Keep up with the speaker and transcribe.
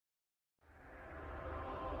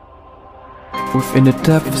Within the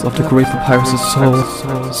depths of the great Papyrus' soul,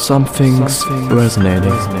 something's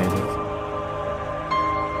resonating.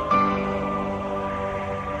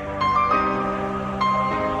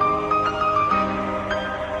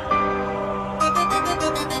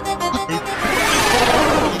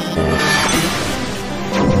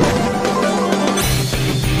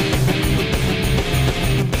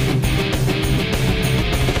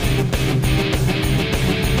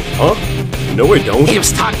 Huh? No, I don't. He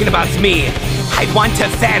was talking about me. I want a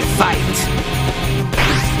fair fight.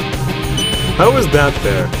 How is that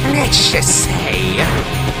fair? Let's just say,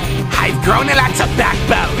 I've grown a lot of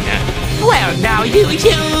backbone. Well, now you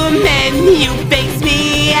human, you face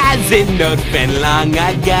me as an orphan long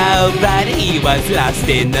ago, but he was lost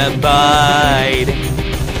in the void.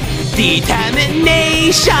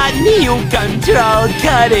 Determination you controlled,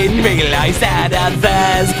 couldn't realize that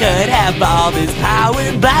others could have all this power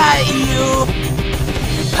but you.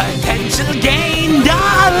 Potential gained,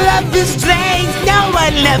 all of the strength, no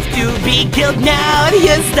one left to be killed now.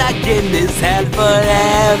 You're stuck in this hell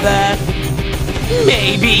forever.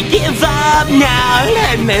 Maybe give up now,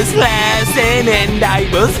 learn this lesson and I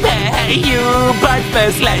will spare you. But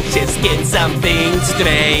first let's just get something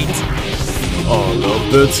straight. All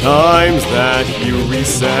of the times that you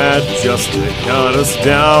reset just to cut us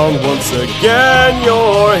down, once again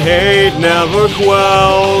your hate never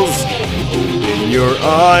quells. Open your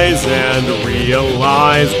eyes and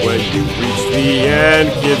realize when you reach the end,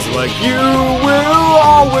 kids like you will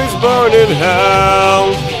always burn in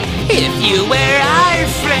hell. If you were our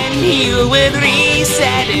friend, you would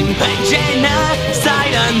reset and put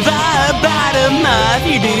genocide on the bottom of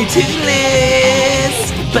your to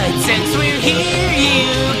list. But since we're here, you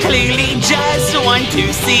clearly just want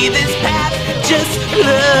to see this path, just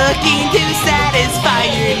looking to satisfy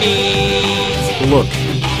your needs. Look,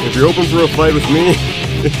 if you're open for a fight with me,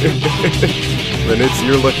 then it's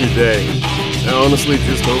your lucky day. I honestly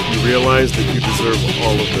just hope you realize that you deserve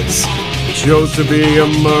all of this. You chose to be a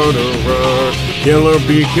murderer, kill or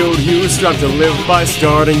be killed. You strive to live by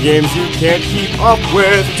starting games you can't keep up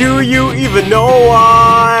with. Do you even know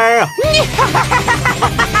why?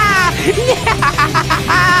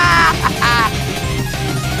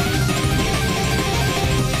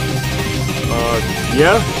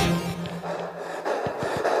 Yeah?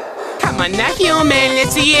 Come on now, human,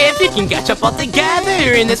 let's see if you can catch up all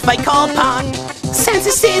together in this fight called Pong. Since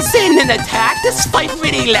this isn't an attack, this fight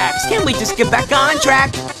really lacks. Can we just get back on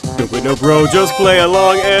track? No, bro, just play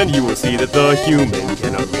along and you will see that the human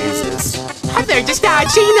cannot resist. They're just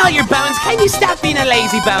dodging all your bones. Can you stop being a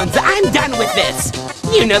lazy bones? I'm done with this.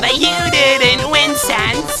 You know that you didn't win,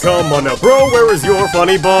 Sans. Come on now, bro, where is your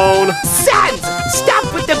funny bone? Sans,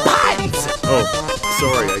 stop with the puns. Oh,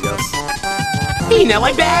 sorry, I guess. You know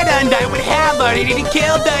I bet I would have already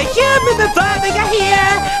killed the human before they got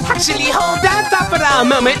here. Actually, hold on, stop for a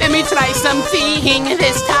moment. Let me try something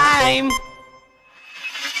this time.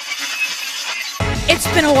 It's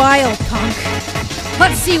been a while, punk.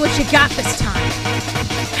 Let's see what you got this time.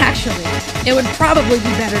 Actually, it would probably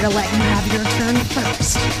be better to let you have your turn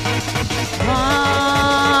first.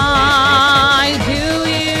 Why do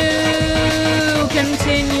you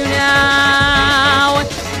continue now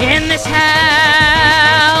in this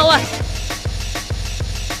hell?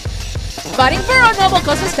 Fighting for a noble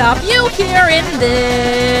cause to stop you here in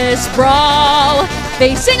this brawl.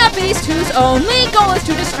 Facing a beast whose only goal is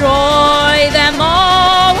to destroy them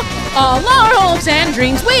all. All our hopes and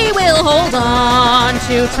dreams we will hold on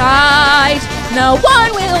to tight. No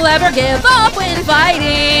one will ever give up when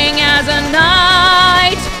fighting as a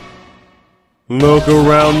knight. Look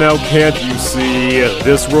around now, can't you see?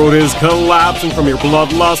 This road is collapsing from your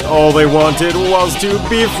bloodlust. All they wanted was to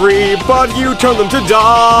be free, but you turned them to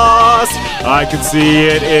dust. I could see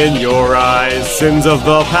it in your eyes. Sins of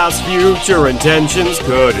the past, future intentions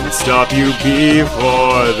couldn't stop you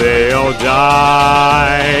before they all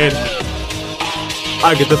died.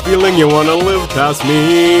 I get the feeling you wanna live past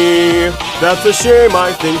me. That's a shame,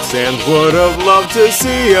 I think Sans would have loved to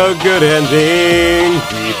see a good ending.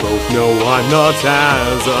 We both know I'm not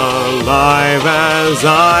as alive as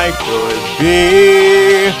I could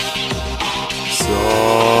be.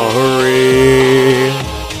 Sorry.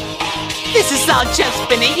 This is all just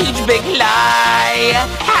been a huge big lie.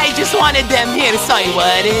 I just wanted them here so I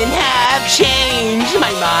wouldn't have changed my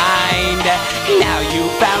mind. Now you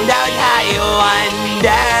found out, I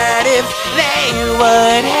wondered if they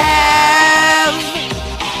would have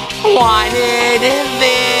wanted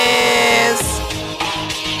this.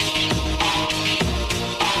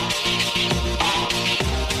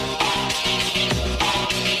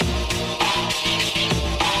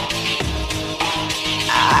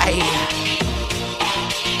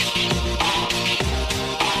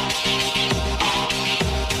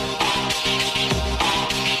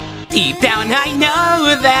 Deep down I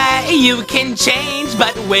know that you can change,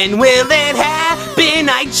 but when will it happen?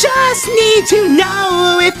 I just need to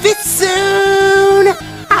know if it's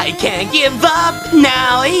soon. I can't give up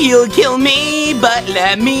now, you'll kill me, but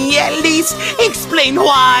let me at least explain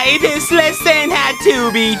why this lesson had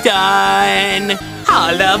to be done.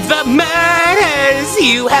 All of the murders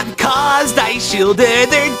you have caused, I shielded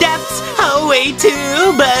their deaths away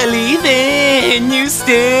to believe in you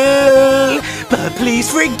still. But please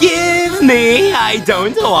forgive me, I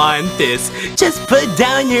don't want this. Just put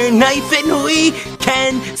down your knife and we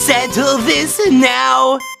can settle this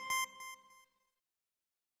now.